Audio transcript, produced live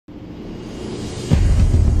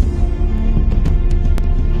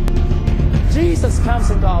comes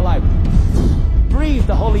into our life, breathe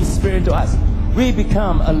the Holy Spirit to us, we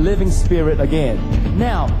become a living spirit again.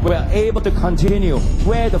 Now we are able to continue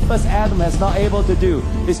where the first Adam has not able to do,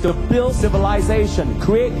 is to build civilization,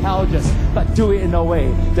 create houses, but do it in a way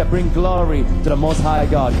that bring glory to the Most High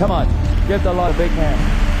God. Come on, give the Lord a big hand.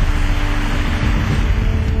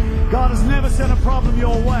 God has never sent a problem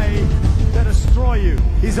your way to destroy you.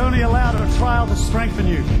 He's only allowed a trial to strengthen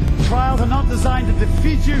you. Trials are not designed to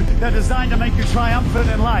defeat you, they're designed to make you triumphant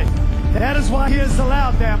in life. That is why He has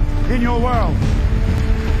allowed them in your world.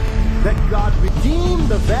 That God redeemed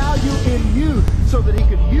the value in you so that He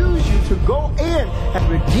could use you to go in and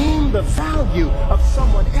redeem the value of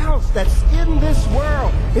someone else that's in this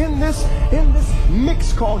world, in this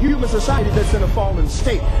mix called human society that's in a fallen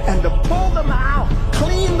state, and to pull them out,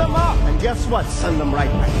 clean them up, and guess what? Send them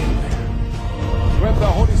right back in there. When the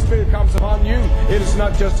Holy Spirit comes upon you, it is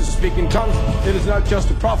not just to speak in tongues, it is not just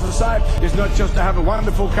to prophesy, it's not just to have a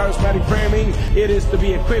wonderful charismatic prayer meeting, it is to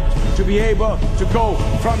be equipped to be able to go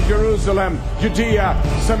from Jerusalem, Judea,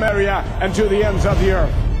 Samaria, and to the ends of the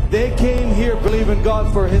earth. They came here believing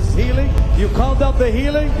God for His healing. You called out the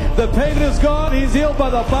healing. The pain is gone. He's healed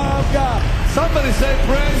by the power of God. Somebody say,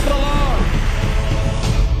 praise the Lord.